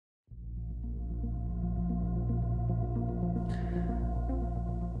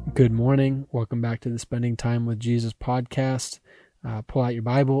Good morning. Welcome back to the Spending Time with Jesus podcast. Pull out your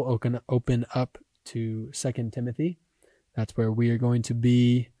Bible, open up to 2 Timothy. That's where we are going to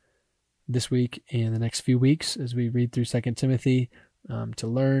be this week and the next few weeks as we read through 2 Timothy to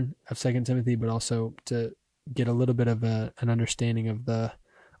learn of 2 Timothy, but also to get a little bit of an understanding of the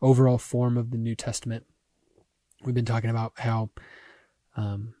overall form of the New Testament. We've been talking about how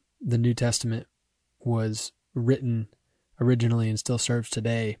the New Testament was written originally and still serves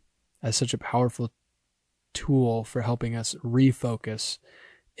today as such a powerful tool for helping us refocus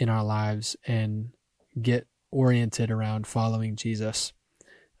in our lives and get oriented around following Jesus.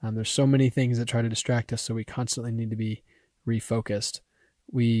 There's so many things that try to distract us, so we constantly need to be refocused.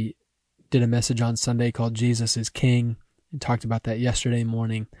 We did a message on Sunday called Jesus is King and talked about that yesterday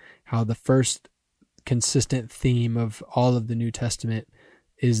morning, how the first consistent theme of all of the New Testament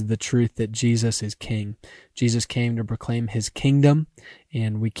is the truth that Jesus is King. Jesus came to proclaim his kingdom,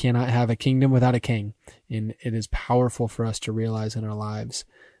 and we cannot have a kingdom without a king. And it is powerful for us to realize in our lives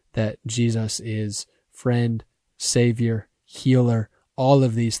that Jesus is friend, savior, healer, all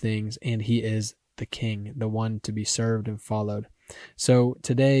of these things, and he is the king, the one to be served and followed. So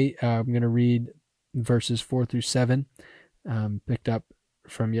today I'm going to read verses 4 through 7, picked up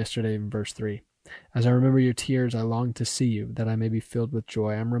from yesterday in verse 3. As I remember your tears, I long to see you, that I may be filled with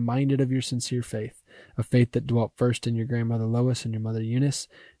joy. I am reminded of your sincere faith, a faith that dwelt first in your grandmother Lois and your mother Eunice,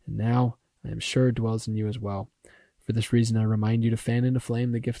 and now I am sure dwells in you as well. For this reason I remind you to fan into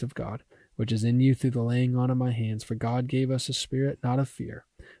flame the gift of God, which is in you through the laying on of my hands. For God gave us a spirit not of fear,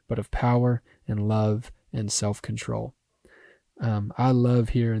 but of power and love and self-control. I love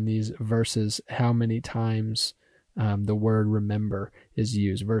here in these verses how many times the word remember is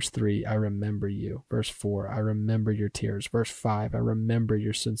used. Verse 3, I remember you. Verse 4, I remember your tears. Verse 5, I remember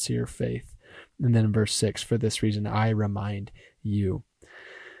your sincere faith. And then in verse 6, for this reason, I remind you.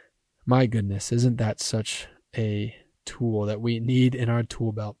 My goodness, isn't that such a tool that we need in our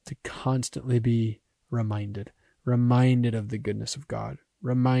tool belt to constantly be reminded of the goodness of God,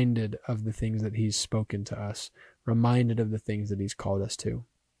 reminded of the things that he's spoken to us, reminded of the things that he's called us to.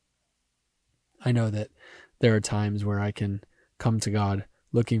 I know that there are times where I can come to God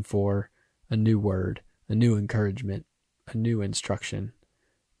looking for a new word, a new encouragement, a new instruction.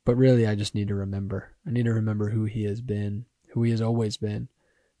 But really, I just need to remember. I need to remember who he has been, who he has always been.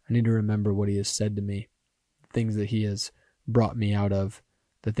 I need to remember what he has said to me, the things that he has brought me out of,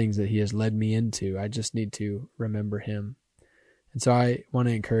 the things that he has led me into. I just need to remember him. And so I want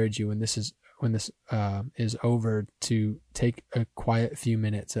to encourage you when this is over to take a quiet few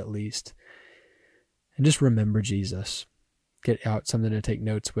minutes at least and just remember Jesus. Get out something to take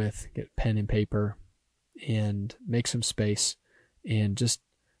notes with, get pen and paper, and make some space, and just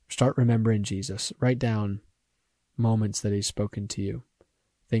start remembering Jesus. Write down moments that he's spoken to you,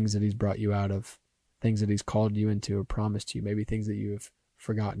 things that he's brought you out of, things that he's called you into or promised you, maybe things that you have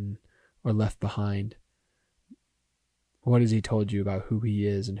forgotten or left behind. What has he told you about who he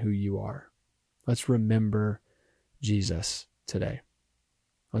is and who you are? Let's remember Jesus today.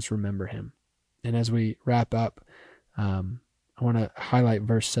 Let's remember him. And as we wrap up, I want to highlight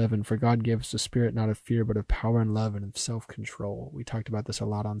verse 7. For God gave us a spirit not of fear, but of power and love and of self-control. We talked about this a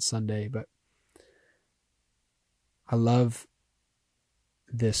lot on Sunday, but I love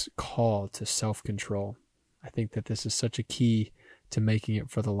this call to self-control. I think that this is such a key to making it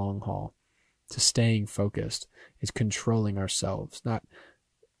for the long haul, to staying focused. Is controlling ourselves, not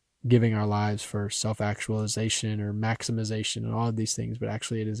giving our lives for self-actualization or maximization and all of these things, but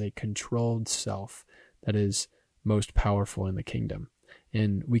actually it is a controlled self that is most powerful in the kingdom.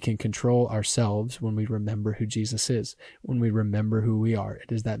 And we can control ourselves when we remember who Jesus is, when we remember who we are.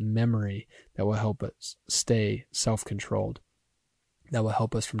 It is that memory that will help us stay self-controlled, that will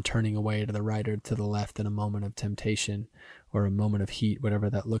help us from turning away to the right or to the left in a moment of temptation or a moment of heat, whatever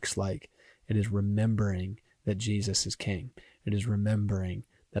that looks like. It is remembering that Jesus is King. It is remembering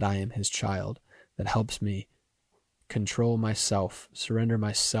that I am his child, that helps me control myself, surrender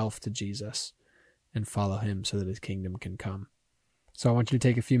myself to Jesus, and follow him so that his kingdom can come. So I want you to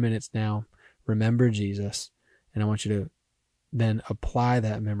take a few minutes now, remember Jesus, and I want you to then apply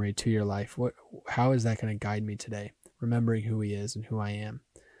that memory to your life. How is that going to guide me today? Remembering who he is and who I am.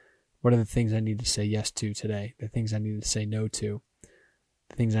 What are the things I need to say yes to today? The things I need to say no to?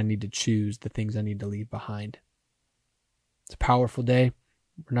 The things I need to choose? The things I need to leave behind? It's a powerful day.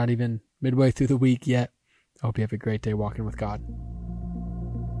 We're not even midway through the week yet. I hope you have a great day walking with God.